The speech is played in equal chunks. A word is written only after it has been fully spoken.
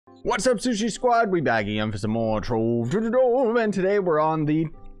What's up, Scyushi Squad? We back again for some more Trove, and today we're on the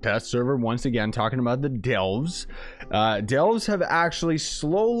test server once again, talking about the Delves. Delves have actually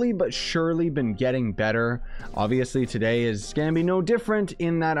slowly but surely been getting better. Obviously, today is going to be no different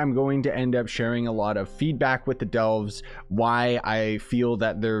in that I'm going to end up sharing a lot of feedback with the Delves, why I feel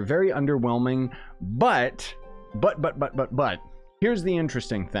that they're very underwhelming, but, here's the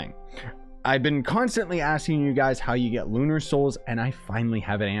interesting thing. I've been constantly asking you guys how you get Lunar Souls, and I finally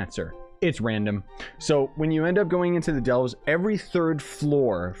have an answer. It's random. So when you end up going into the Delves, every third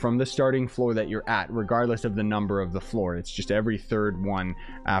floor from the starting floor that you're at, regardless of the number of the floor, it's just every third one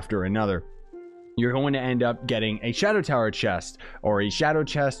after another, you're going to end up getting a Shadow Tower chest, or a Shadow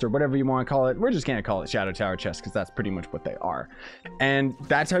chest, or whatever you want to call it. We're just going to call it Shadow Tower chest because that's pretty much what they are. And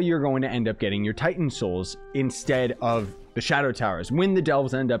that's how you're going to end up getting your Titan Souls instead of the Shadow Towers when the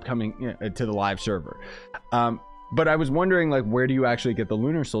Delves end up coming to the live server. But I was wondering, like, where do you actually get the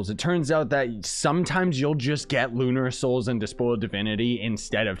Lunar Souls? It turns out that sometimes you'll just get Lunar Souls and Dispoiled Divinity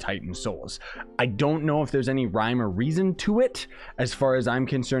instead of Titan Souls. I don't know if there's any rhyme or reason to it. As far as I'm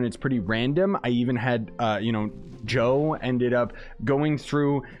concerned, it's pretty random. I even had, Joe ended up going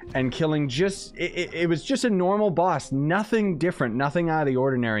through and killing it was just a normal boss. Nothing different, nothing out of the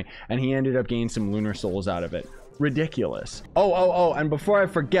ordinary. And he ended up gaining some Lunar Souls out of it. Ridiculous. Oh, and before I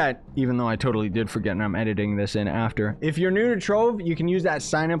forget, even though I totally did forget and I'm editing this in after, if you're new to Trove, you can use that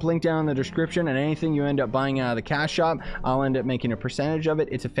sign up link down in the description, and anything you end up buying out of the cash shop, I'll end up making a percentage of it.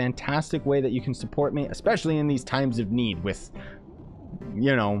 It's a fantastic way that you can support me, especially in these times of need with,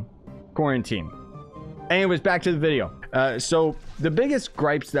 quarantine. Anyways, back to the video. So the biggest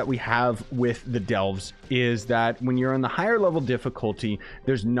gripes that we have with the Delves is that when you're on the higher level difficulty,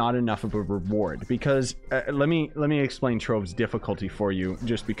 there's not enough of a reward. Because let me explain Trove's difficulty for you,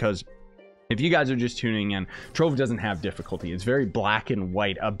 just because if you guys are just tuning in, Trove doesn't have difficulty. It's very black and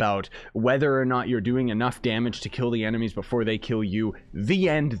white about whether or not you're doing enough damage to kill the enemies before they kill you. The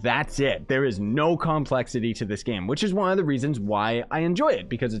end, that's it. There is no complexity to this game, which is one of the reasons why I enjoy it,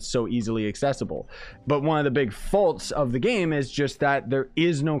 because it's so easily accessible. But one of the big faults of the game is just that there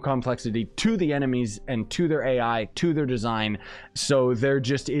is no complexity to the enemies and to their AI, to their design. So there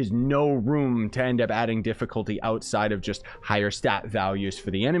just is no room to end up adding difficulty outside of just higher stat values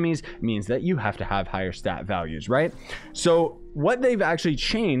for the enemies. It means that you have to have higher stat values, right? So what they've actually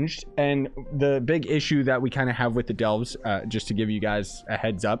changed, and the big issue that we kind of have with the Delves, just to give you guys a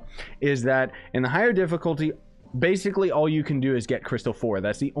heads up, is that in the higher difficulty, basically all you can do is get Crystal 4.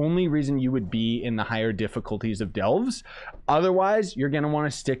 That's the only reason you would be in the higher difficulties of Delves. Otherwise, you're going to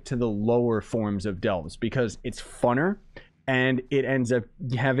want to stick to the lower forms of Delves because it's funner, and it ends up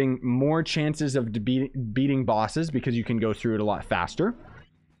having more chances of beating bosses because you can go through it a lot faster.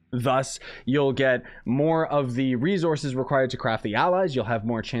 Thus, you'll get more of the resources required to craft the allies. You'll have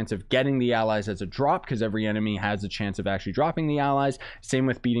more chance of getting the allies as a drop because every enemy has a chance of actually dropping the allies. Same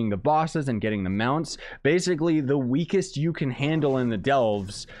with beating the bosses and getting the mounts. Basically, the weakest you can handle in the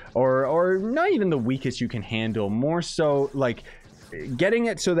Delves, or not even the weakest you can handle, more so like getting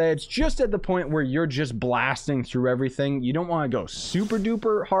it so that it's just at the point where you're just blasting through everything. You don't want to go super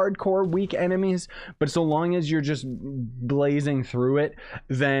duper hardcore weak enemies, but so long as you're just blazing through it,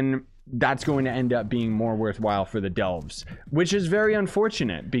 then that's going to end up being more worthwhile for the Delves, which is very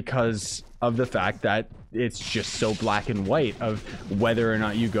unfortunate because of the fact that it's just so black and white of whether or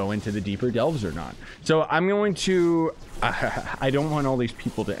not you go into the deeper Delves or not. So I'm going to I don't want all these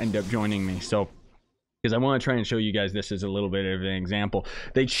people to end up joining me, so because I want to try and show you guys this as a little bit of an example.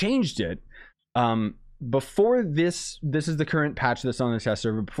 They changed it before this is the current patch that's on the test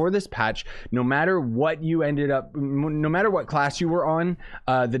server. Before this patch, no matter what you ended up, no matter what class you were on,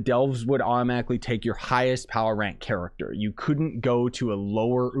 the Delves would automatically take your highest power rank character. You couldn't go to a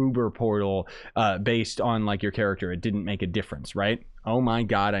lower Uber portal based on like your character. It didn't make a difference, right? Oh my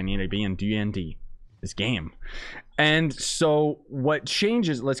god, I need to be in D&D, this game. And so what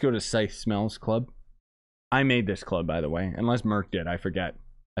changes, let's go to Scythe Smells Club. I made this club, by the way, unless Merc did. I forget.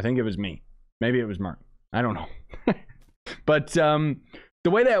 I think it was me. Maybe it was Merc. I don't know. But the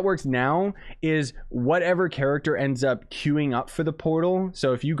way that it works now is whatever character ends up queuing up for the portal.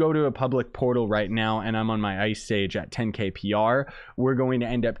 So if you go to a public portal right now and I'm on my ice stage at 10k PR, we're going to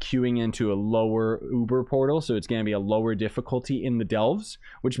end up queuing into a lower Uber portal. So it's going to be a lower difficulty in the Delves,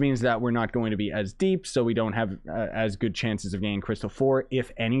 which means that we're not going to be as deep. So we don't have as good chances of gaining Crystal 4,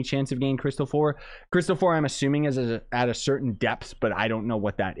 if any chance of gaining Crystal 4. Crystal 4, I'm assuming, is at a certain depth, but I don't know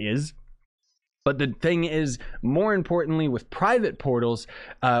what that is. But the thing is, more importantly, with private portals,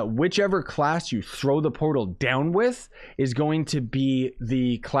 whichever class you throw the portal down with is going to be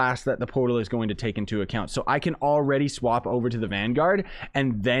the class that the portal is going to take into account. So I can already swap over to the Vanguard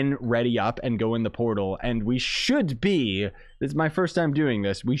and then ready up and go in the portal. And we should be, this is my first time doing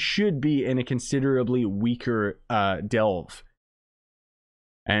this, we should be in a considerably weaker delve.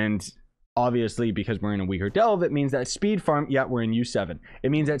 And obviously, because we're in a weaker delve, it means that speed farm, yeah, we're in U7.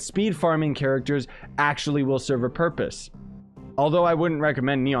 It means that speed farming characters actually will serve a purpose. Although I wouldn't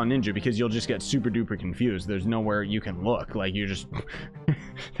recommend Neon Ninja because you'll just get super duper confused. There's nowhere you can look. Like, you just...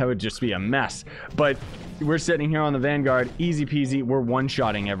 that would just be a mess. But we're sitting here on the Vanguard, easy peasy. We're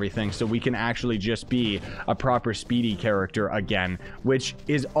one-shotting everything, so we can actually just be a proper speedy character again, which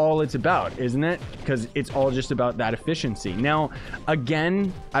is all it's about, isn't it? Because it's all just about that efficiency. Now,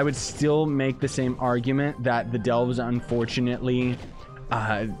 again, I would still make the same argument that the delves, unfortunately...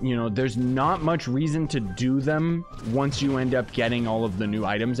 you know, there's not much reason to do them once you end up getting all of the new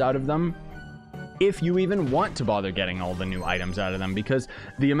items out of them. If you even want to bother getting all the new items out of them, because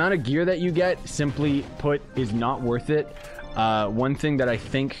the amount of gear that you get, simply put, is not worth it. One thing that I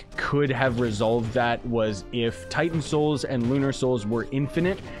think could have resolved that was if Titan Souls and Lunar Souls were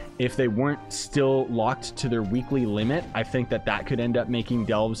infinite, if they weren't still locked to their weekly limit, I think that that could end up making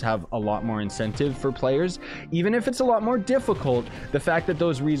delves have a lot more incentive for players. Even if it's a lot more difficult, the fact that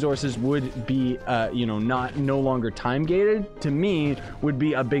those resources would be, you know, no longer time gated, to me, would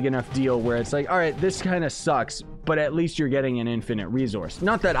be a big enough deal where it's like, all right, this kind of sucks, but at least you're getting an infinite resource.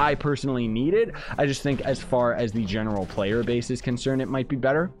 Not that I personally need it, I just think as far as the general player base is concerned, it might be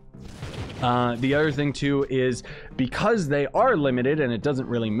better. The other thing too is because they are limited and it doesn't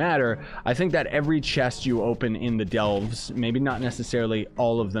really matter, I think that every chest you open in the delves, maybe not necessarily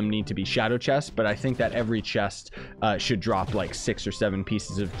all of them need to be shadow chests, but I think that every chest should drop like 6 or 7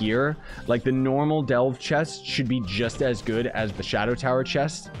 pieces of gear. Like the normal delve chest should be just as good as the shadow tower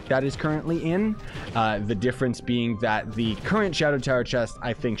chest that is currently in. The difference being that the current shadow tower chest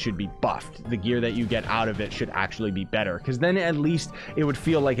I think should be buffed. The gear that you get out of it should actually be better, because then at least it would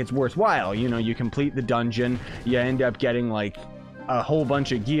feel like it's worthwhile. You know, you complete the dungeon, you end up getting like a whole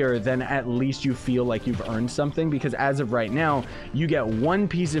bunch of gear, then at least you feel like you've earned something, because as of right now, you get 1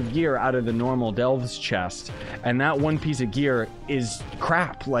 piece of gear out of the normal delves chest, and that 1 piece of gear is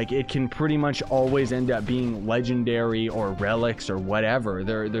crap. Like, it can pretty much always end up being legendary or relics or whatever.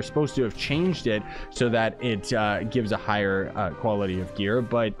 They're supposed to have changed it so that it gives a higher quality of gear,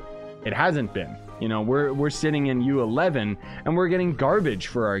 but it hasn't been. You know, we're sitting in U11 and we're getting garbage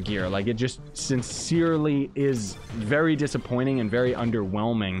for our gear. Like, it just sincerely is very disappointing and very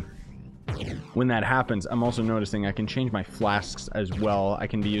underwhelming when that happens. I'm also noticing I can change my flasks as well. I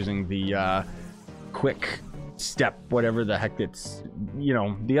can be using the quick step, whatever the heck it's, you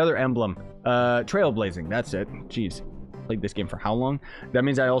know, the other emblem. Trailblazing, that's it. Jeez. Played this game for how long? That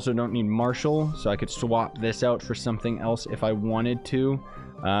means I also don't need Marshall, so I could swap this out for something else if I wanted to.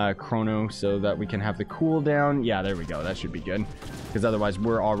 Chrono, so that we can have the cooldown. Yeah, there we go. That should be good, because otherwise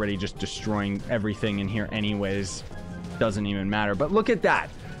we're already just destroying everything in here anyways. Doesn't even matter. But look at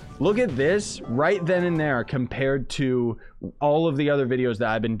that. Look at this right then and there compared to all of the other videos that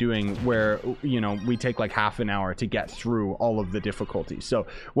I've been doing where, you know, we take like half an hour to get through all of the difficulties. So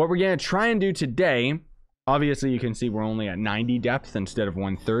what we're going to try and do today, obviously you can see we're only at 90 depth instead of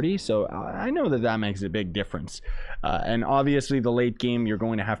 130, so I know that that makes a big difference. And obviously the late game you're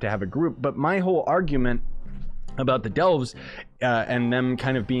going to have a group, but my whole argument about the delves and them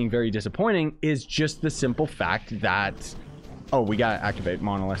kind of being very disappointing is just the simple fact that, oh, we gotta activate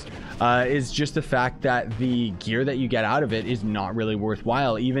Monolith, is just the fact that the gear that you get out of it is not really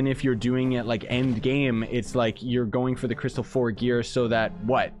worthwhile. Even if you're doing it like end game, it's like you're going for the Crystal 4 gear so that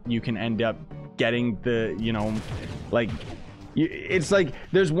what you can end up getting the, you know, like, it's like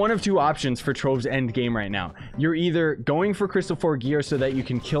there's one of two options for Trove's end game right now. You're either going for Crystal 4 gear so that you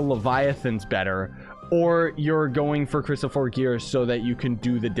can kill Leviathans better, or you're going for Crystal 4 gear so that you can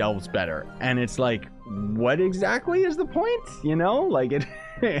do the delves better. And it's like, what exactly is the point? You know, like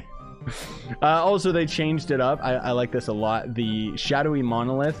it. Also, they changed it up. I like this a lot. The shadowy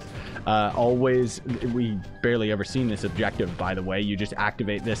monolith, always, we barely ever seen this objective, by the way. You just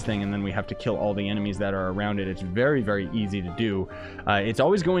activate this thing and then we have to kill all the enemies that are around it. It's very, very easy to do. It's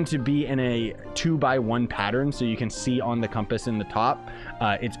always going to be in a 2x1 pattern, so you can see on the compass in the top.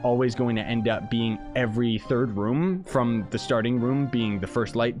 It's always going to end up being every third room, from the starting room being the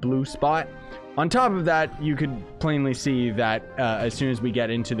first light blue spot. On top of that, you could plainly see that as soon as we get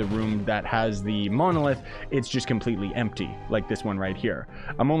into the room that has the monolith, it's just completely empty, like this one right here.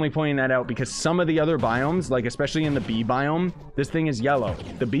 I'm only pointing that out because some of the other biomes, like especially in the B biome, this thing is yellow.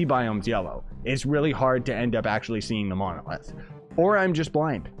 The B biome's yellow. it's really hard to end up actually seeing the monolith. Or I'm just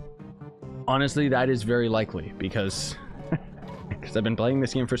blind. Honestly, that is very likely because I've been playing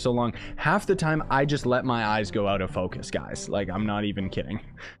this game for so long. Half the time, I just let my eyes go out of focus, guys. Like, I'm not even kidding.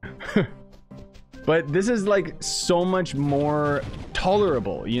 But this is like so much more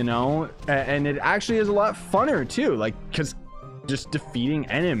tolerable, you know? And it actually is a lot funner too. Like, because just defeating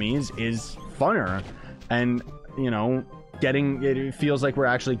enemies is funner. And, you know, it feels like we're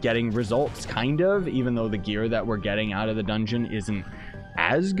actually getting results, kind of, even though the gear that we're getting out of the dungeon isn't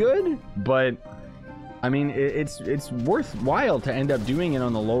as good. But I mean, it's worthwhile to end up doing it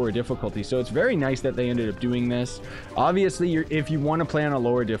on the lower difficulty. So it's very nice that they ended up doing this. Obviously, if you want to play on a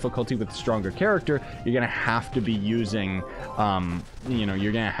lower difficulty with a stronger character, you're going to have to be using, you know,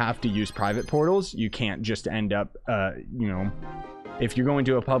 you're going to have to use private portals. You can't just end up, you know, if you're going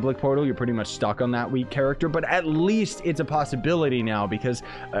to a public portal, you're pretty much stuck on that weak character. But at least it's a possibility now, because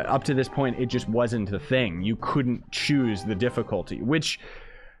up to this point, it just wasn't the thing. You couldn't choose the difficulty, which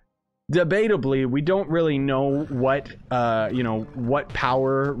debatably, we don't really know what, you know, what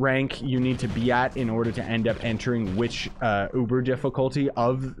power rank you need to be at in order to end up entering which uber difficulty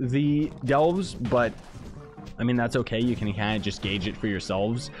of the delves, but I mean, that's okay. You can kind of just gauge it for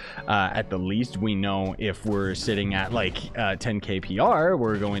yourselves. At the least, we know if we're sitting at like 10k PR,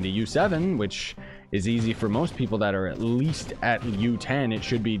 we're going to U7, which is easy for most people that are at least at U10. It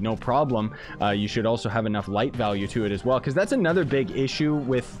should be no problem. You should also have enough light value to it as well, because that's another big issue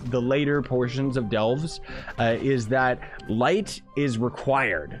with the later portions of delves, is that light is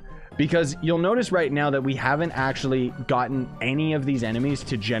required. Because you'll notice right now that we haven't actually gotten any of these enemies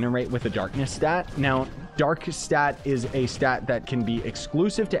to generate with a darkness stat. Now, dark stat is a stat that can be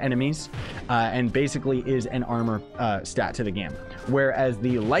exclusive to enemies, and basically is an armor stat to the game. Whereas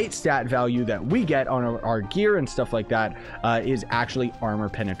the light stat value that we get on our gear and stuff like that is actually armor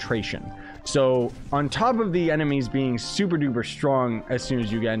penetration. So on top of the enemies being super duper strong as soon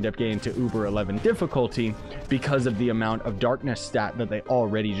as you end up getting to Uber 11 difficulty, because of the amount of darkness stat that they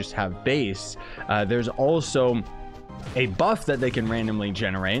already just have base, there's also a buff that they can randomly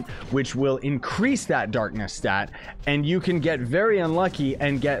generate, which will increase that darkness stat, and you can get very unlucky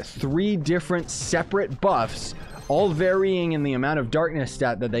and get 3 different separate buffs, all varying in the amount of darkness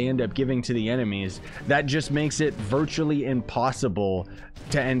stat that they end up giving to the enemies. That just makes it virtually impossible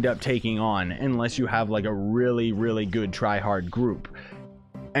to end up taking on unless you have like a really, really good try-hard group.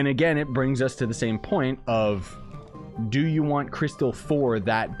 And again, it brings us to the same point of, do you want Crystal 4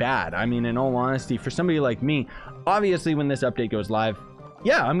 that bad? I mean, in all honesty, for somebody like me, obviously when this update goes live,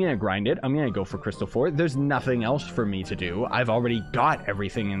 yeah, I'm gonna grind it. I'm gonna go for Crystal 4. There's nothing else for me to do. I've already got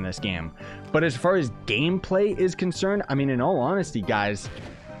everything in this game. But as far as gameplay is concerned, I mean, in all honesty, guys,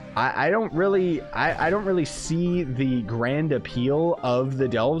 I don't really see the grand appeal of the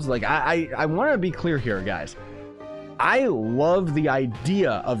delves. Like, I want to be clear here, guys. I love the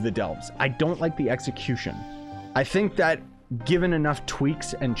idea of the delves. I don't like the execution. I think that given enough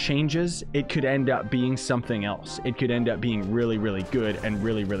tweaks and changes, it could end up being something else. It could end up being really, really good and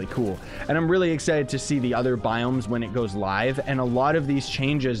really, really cool. And I'm really excited to see the other biomes when it goes live. And a lot of these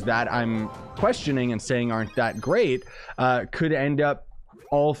changes that I'm questioning and saying aren't that great could end up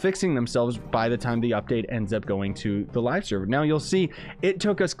all fixing themselves by the time the update ends up going to the live server. Now you'll see it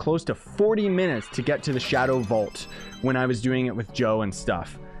took us close to 40 minutes to get to the Shadow Vault when I was doing it with Joe and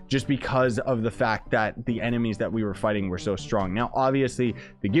stuff, just because of the fact that the enemies that we were fighting were so strong. Now, obviously,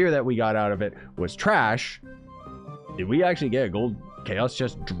 the gear that we got out of it was trash. Did we actually get a gold chaos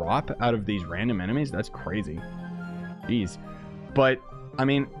chest drop out of these random enemies? That's crazy. Jeez. But I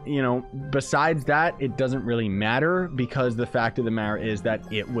mean, you know, besides that, it doesn't really matter, because the fact of the matter is that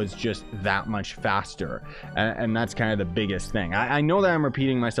it was just that much faster. And that's kind of the biggest thing. I know that I'm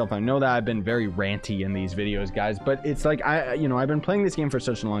repeating myself. I know that I've been very ranty in these videos, guys, but it's like, you know, I've been playing this game for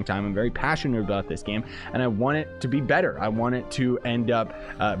such a long time. I'm very passionate about this game, and I want it to be better. I want it to end up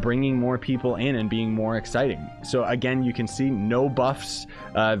bringing more people in and being more exciting. So again, you can see no buffs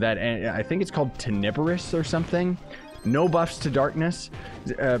that I think it's called Tenebrous or something. No buffs to darkness,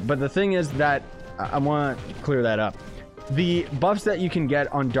 but the thing is that I want to clear that up. The buffs that you can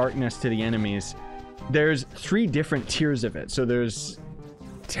get on darkness to the enemies, there's 3 different tiers of it. So there's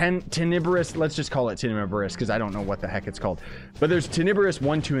Tenebrous, let's just call it Tenebrous because I don't know what the heck it's called. But there's Tenebrous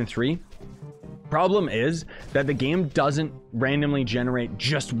 1, 2, and 3. Problem is that the game doesn't randomly generate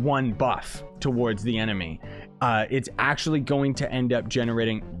just one buff towards the enemy. It's actually going to end up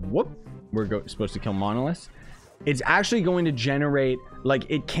generating, whoop, we're supposed to kill monoliths. it's actually going to generate, like,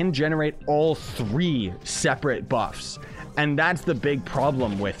 it can generate all 3 separate buffs. And that's the big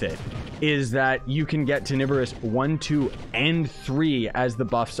problem with it, is that you can get Tenebrous 1, 2, and 3 as the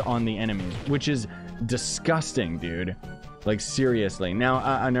buffs on the enemies, which is disgusting, dude. Like, seriously.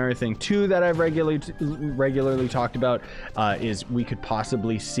 Now, another thing too that I've regularly talked about is we could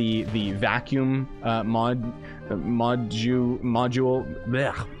possibly see the vacuum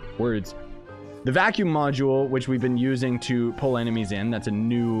the vacuum module, which we've been using to pull enemies in. That's a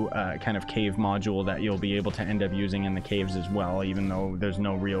new kind of cave module that you'll be able to end up using in the caves as well, even though there's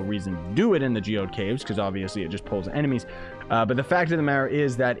no real reason to do it in the geode caves, because obviously it just pulls enemies. But the fact of the matter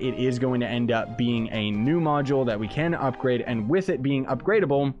is that it is going to end up being a new module that we can upgrade, and with it being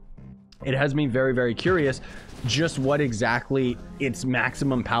upgradable, it has me very, very curious just what exactly its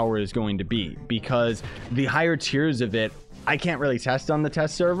maximum power is going to be, because the higher tiers of it, I can't really test on the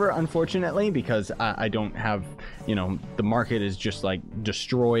test server, unfortunately, because I don't have, you know, the market is just like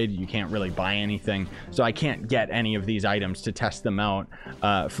destroyed. You can't really buy anything. So I can't get any of these items to test them out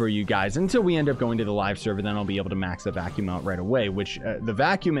for you guys until we end up going to the live server. Then I'll be able to max the vacuum out right away, which the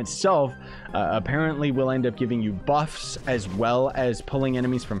vacuum itself apparently will end up giving you buffs, as well as pulling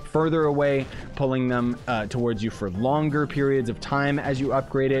enemies from further away, pulling them towards you for longer periods of time as you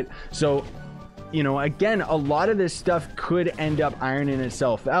upgrade it. So, you know, again, a lot of this stuff could end up ironing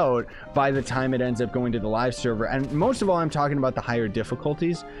itself out by the time it ends up going to the live server. And most of all, I'm talking about the higher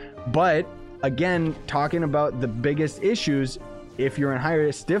difficulties. But again, talking about the biggest issues, if you're in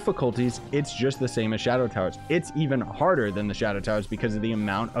highest difficulties, it's just the same as Shadow Towers. It's even harder than the Shadow Towers because of the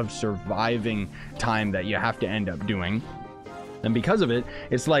amount of surviving time that you have to end up doing. And because of it,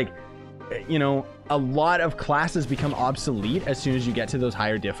 it's like, you know, a lot of classes become obsolete as soon as you get to those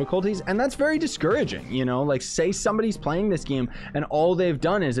higher difficulties, and that's very discouraging. You know, like, say somebody's playing this game and all they've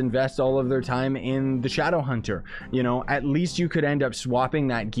done is invest all of their time in the Shadow Hunter. You know, at least you could end up swapping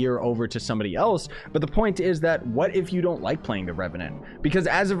that gear over to somebody else. But the point is that, what if you don't like playing the Revenant? Because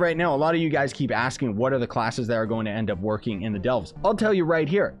as of right now, a lot of you guys keep asking what are the classes that are going to end up working in the Delves. I'll tell you right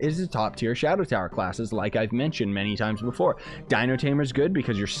here, is the top tier Shadow Tower classes, like I've mentioned many times before. Dino Tamer's good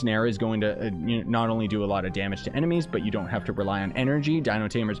because your snare is going to you know, not only do a lot of damage to enemies, but you don't have to rely on energy. Dino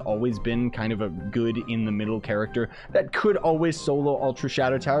Tamer's always been kind of a good in the middle character that could always solo Ultra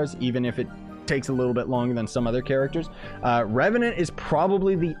Shadow Towers, even if it takes a little bit longer than some other characters. Revenant is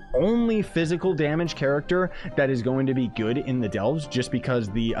probably the only physical damage character that is going to be good in the Delves, just because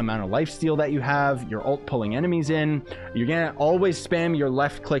the amount of lifesteal that you have, your ult pulling enemies in. You're gonna always spam your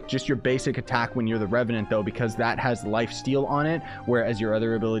left click, just your basic attack when you're the Revenant though, because that has lifesteal on it, whereas your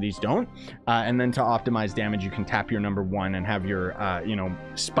other abilities don't. And then to optimize damage, you can tap your number 1 and have your you know,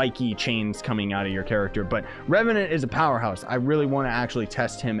 spiky chains coming out of your character. But Revenant is a powerhouse. I really want to actually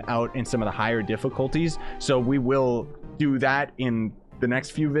test him out in some of the higher difficulties, so we will do that in the next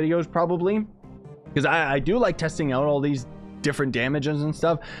few videos probably, because I do like testing out all these different damages and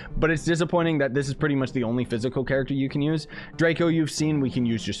stuff, but it's disappointing that this is pretty much the only physical character you can use. Draco, you've seen, we can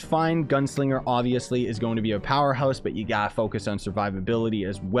use just fine. Gunslinger obviously is going to be a powerhouse, but you gotta focus on survivability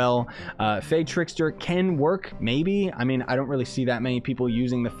as well. Fae Trickster can work, maybe. I mean, I don't really see that many people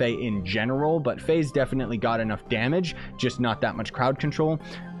using the Fae in general, but Fae's definitely got enough damage, just not that much crowd control.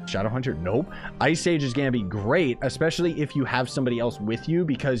 Shadow Hunter, nope. Ice Sage is going to be great, especially if you have somebody else with you,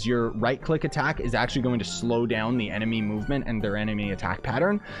 because your right click attack is actually going to slow down the enemy movement and their enemy attack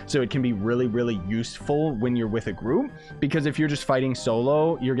pattern. So it can be really, really useful when you're with a group, because if you're just fighting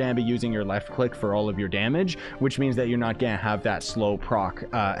solo, you're going to be using your left click for all of your damage, which means that you're not going to have that slow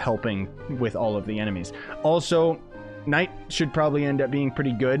proc helping with all of the enemies. Also, Knight should probably end up being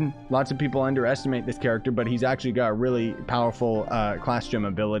pretty good. Lots of people underestimate this character, but he's actually got a really powerful class gem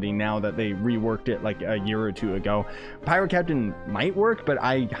ability now that they reworked it like a year or 2 ago. Pirate Captain might work, but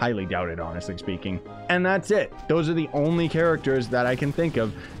I highly doubt it, honestly speaking. And that's it. Those are the only characters that I can think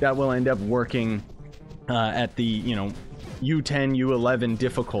of that will end up working at the, you know, U10, U11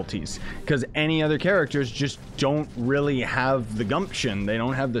 difficulties, because any other characters just don't really have the gumption. They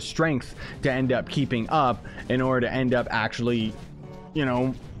don't have the strength to end up keeping up in order to end up actually, you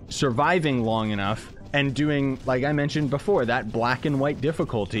know, surviving long enough and doing, like I mentioned before, that black and white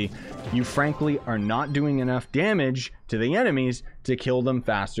difficulty. You frankly are not doing enough damage to the enemies to kill them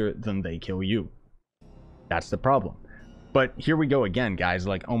faster than they kill you. That's the problem. But here we go again, guys.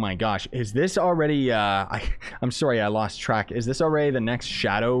 Like, oh my gosh, is this already I'm sorry, I lost track. Is this already the next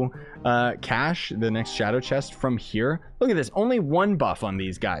shadow cache, the next shadow chest from here? Look at this, only 1 buff on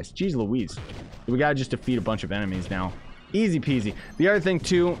these guys. Jeez Louise. We gotta just defeat a bunch of enemies now. Easy peasy. The other thing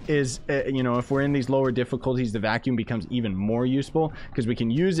too is, you know, if we're in these lower difficulties, the vacuum becomes even more useful because we can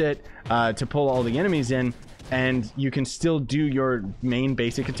use it to pull all the enemies in, and you can still do your main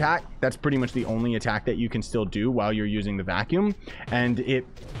basic attack. That's pretty much the only attack that you can still do while you're using the vacuum, and it,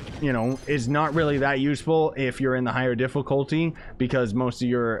 you know, is not really that useful if you're in the higher difficulty, because most of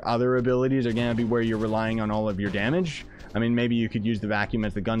your other abilities are going to be where you're relying on all of your damage. I mean, maybe you could use the vacuum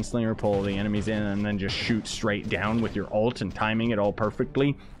as the gunslinger, pull the enemies in, and then just shoot straight down with your ult and timing it all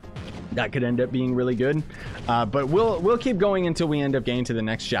perfectly. That could end up being really good. But we'll keep going until we end up getting to the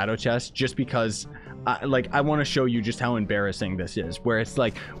next shadow chest, just because like, I want to show you just how embarrassing this is, where it's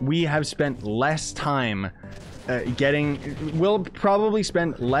like we have spent less time we'll probably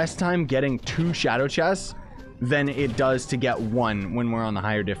spend less time getting 2 shadow chests than it does to get 1 when we're on the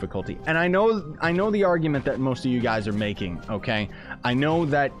higher difficulty. And I know the argument that most of you guys are making, okay? I know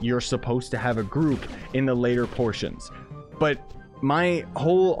that you're supposed to have a group in the later portions, but my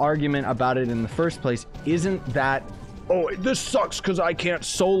whole argument about it in the first place isn't that, oh, this sucks because I can't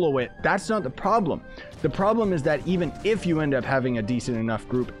solo it. That's not the problem. The problem is that even if you end up having a decent enough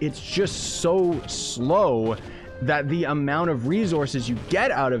group, it's just so slow that the amount of resources you get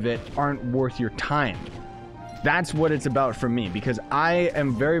out of it aren't worth your time. That's what it's about for me, because I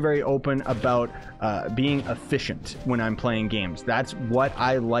am very, very open about being efficient when I'm playing games. That's what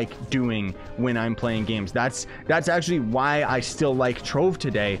I like doing when I'm playing games. That's actually why I still like Trove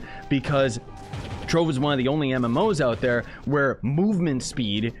today, because Trove is one of the only MMOs out there where movement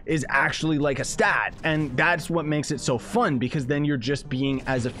speed is actually like a stat, and that's what makes it so fun, because then you're just being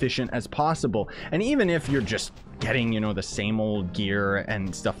as efficient as possible. And even if you're just getting, you know, the same old gear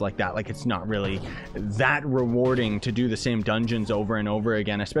and stuff like that, like, it's not really that rewarding to do the same dungeons over and over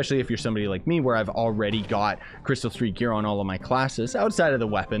again, especially if you're somebody like me where I've already got Crystal 3 gear on all of my classes outside of the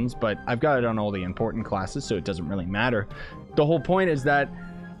weapons, but I've got it on all the important classes, so it doesn't really matter. The whole point is that,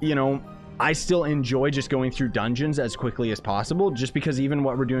 you know, I still enjoy just going through dungeons as quickly as possible, just because even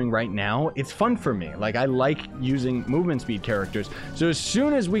what we're doing right now, it's fun for me. Like, I like using movement speed characters. So as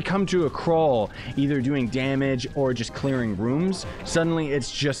soon as we come to a crawl, either doing damage or just clearing rooms, suddenly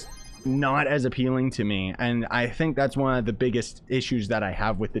it's just not as appealing to me. And I think that's one of the biggest issues that I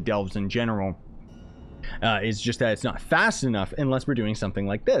have with the Delves in general. Is just that it's not fast enough unless we're doing something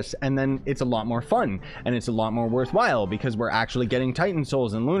like this, and then it's a lot more fun and it's a lot more worthwhile because we're actually getting Titan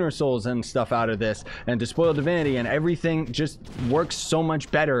souls and Lunar souls and stuff out of this, and Dispoiled Divinity, and everything just works so much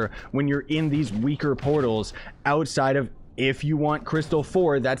better when you're in these weaker portals. Outside of, if you want Crystal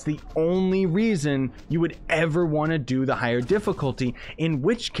 4, that's the only reason you would ever want to do the higher difficulty, in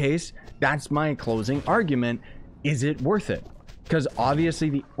which case that's my closing argument. Is it worth it? Because obviously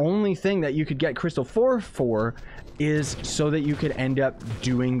the only thing that you could get Crystal 4 for is so that you could end up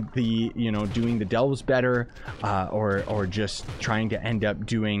doing the, you know, doing the Delves better, or just trying to end up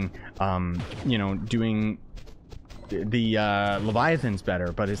doing, you know, doing the Leviathans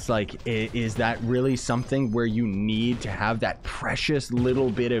better. But it's like, is that really something where you need to have that precious little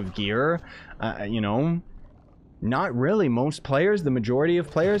bit of gear? You know, not really. Most players, the majority of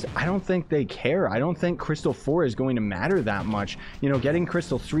players, I don't think they care. I don't think Crystal 4 is going to matter that much. You know, getting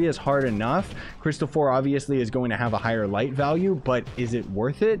Crystal 3 is hard enough. Crystal 4 obviously is going to have a higher light value, but is it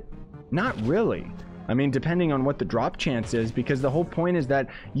worth it? Not really. I mean, depending on what the drop chance is, because the whole point is that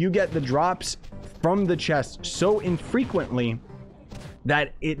you get the drops from the chest so infrequently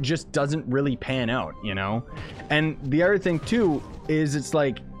that it just doesn't really pan out, you know? And the other thing too is, it's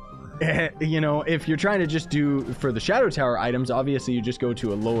like, you know, if you're trying to just do for the Shadow Tower items, obviously you just go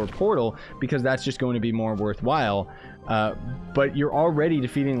to a lower portal because that's just going to be more worthwhile. But you're already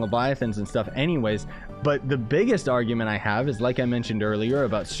defeating Leviathans and stuff anyways. But the biggest argument I have is, like I mentioned earlier,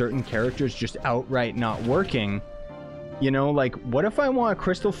 about certain characters just outright not working. You know, like, what if I want a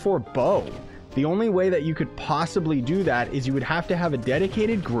Crystal 4 bow? The only way that you could possibly do that is you would have to have a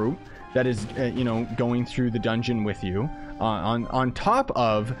dedicated group that is, you know, going through the dungeon with you. On top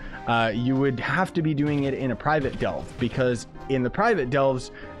of, you would have to be doing it in a private delve, because in the private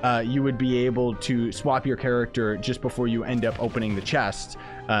delves, you would be able to swap your character just before you end up opening the chest.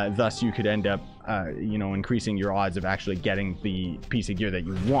 Thus, you could end up, you know, increasing your odds of actually getting the piece of gear that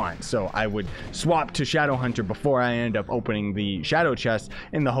you want. So I would swap to Shadow Hunter before I end up opening the Shadow chest,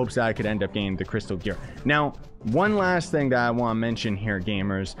 in the hopes that I could end up getting the crystal gear. Now, one last thing that I want to mention here,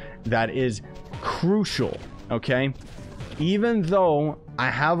 gamers, that is crucial, okay? Even though I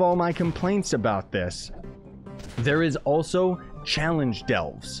have all my complaints about this, there is also challenge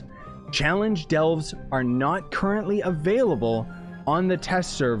delves. Challenge delves are not currently available on the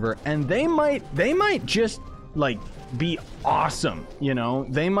test server, and they might just like be awesome, you know?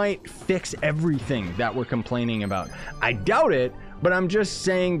 They might fix everything that we're complaining about. I doubt it, but I'm just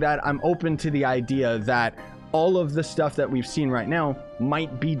saying that I'm open to the idea that all of the stuff that we've seen right now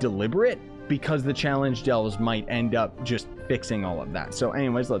might be deliberate, because the challenge delves might end up just fixing all of that. So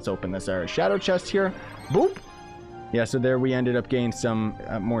anyways, let's open this shadow chest here. Boop. Yeah, so there we ended up getting some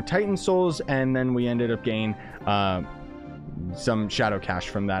more Titan souls, and then we ended up getting some shadow cash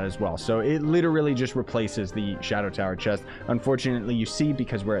from that as well. So it literally just replaces the shadow tower chest. Unfortunately, you see,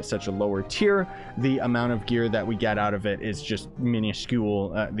 because we're at such a lower tier, the amount of gear that we get out of it is just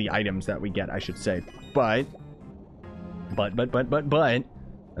minuscule. The items that we get, I should say. But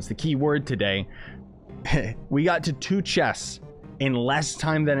that's the key word today. We got to 2 chests in less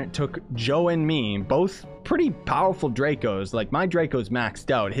time than it took Joe and me, both pretty powerful Dracos. Like, my Draco's maxed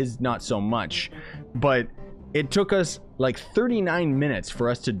out, his not so much, but it took us like 39 minutes for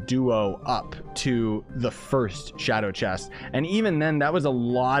us to duo up to the first shadow chest. And even then, that was a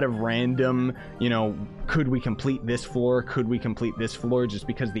lot of random, you know, could we complete this floor? Could we complete this floor? Just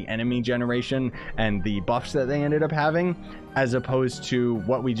because the enemy generation and the buffs that they ended up having, as opposed to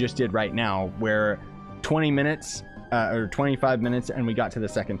what we just did right now, where 20 minutes or 25 minutes and we got to the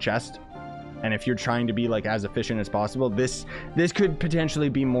second chest. And if you're trying to be like as efficient as possible, this could potentially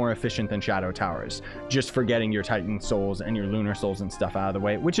be more efficient than Shadow Towers, just for getting your Titan souls and your Lunar souls and stuff out of the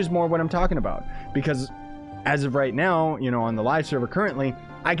way, which is more what I'm talking about. Because as of right now, you know, on the live server currently,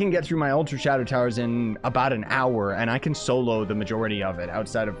 I can get through my Ultra Shadow Towers in about an hour, and I can solo the majority of it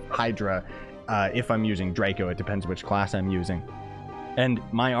outside of Hydra. If I'm using Draco, it depends which class I'm using. And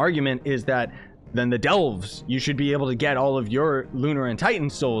my argument is that then the Delves, you should be able to get all of your Lunar and Titan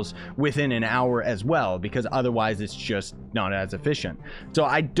souls within an hour as well, because otherwise it's just not as efficient. So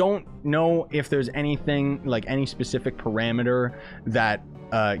I don't know if there's anything, like any specific parameter that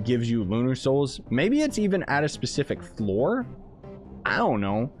gives you Lunar souls. Maybe it's even at a specific floor. I don't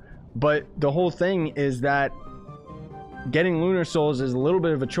know. But the whole thing is that getting Lunar souls is a little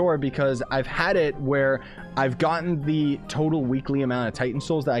bit of a chore, because I've had it where I've gotten the total weekly amount of Titan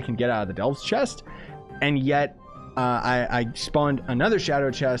souls that I can get out of the Delves chest, and yet I spawned another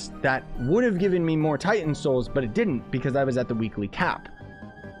shadow chest that would have given me more Titan souls, but it didn't, because I was at the weekly cap.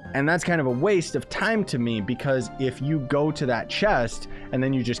 And that's kind of a waste of time to me, because if you go to that chest and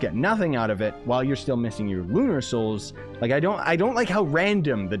then you just get nothing out of it while you're still missing your Lunar souls, like I don't like how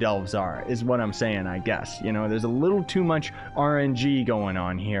random the Delves are, is what I'm saying, I guess. You know, there's a little too much RNG going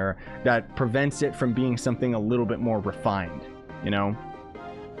on here that prevents it from being something a little bit more refined, you know?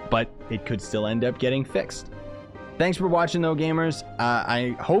 But it could still end up getting fixed. Thanks for watching though, gamers.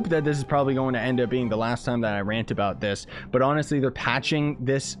 I hope that this is probably going to end up being the last time that I rant about this, but honestly, they're patching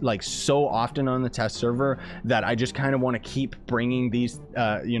this like so often on the test server that I just kind of want to keep bringing these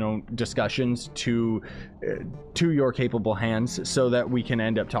you know, discussions to your capable hands, so that we can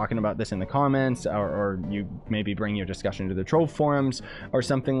end up talking about this in the comments, or you maybe bring your discussion to the Trove forums or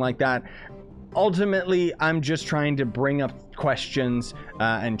something like that. Ultimately, I'm just trying to bring up questions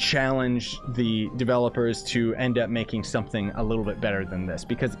and challenge the developers to end up making something a little bit better than this,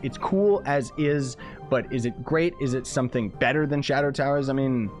 because it's cool as is, but is it great? Is it something better than Shadow Towers? I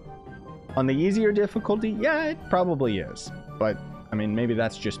mean, on the easier difficulty, yeah, it probably is, but I mean, maybe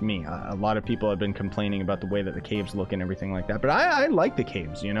that's just me. A lot of people have been complaining about the way that the caves look and everything like that, but I like the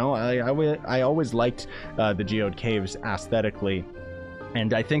caves, you know? I always liked the geode caves aesthetically.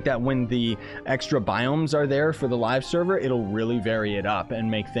 And I think that when the extra biomes are there for the live server, it'll really vary it up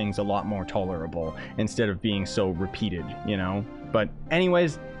and make things a lot more tolerable instead of being so repeated, you know? But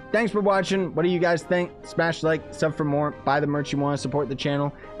anyways, thanks for watching. What do you guys think? Smash like, sub for more, buy the merch you want to support the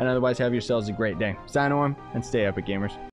channel, and otherwise have yourselves a great day. Sign on and stay epic, gamers.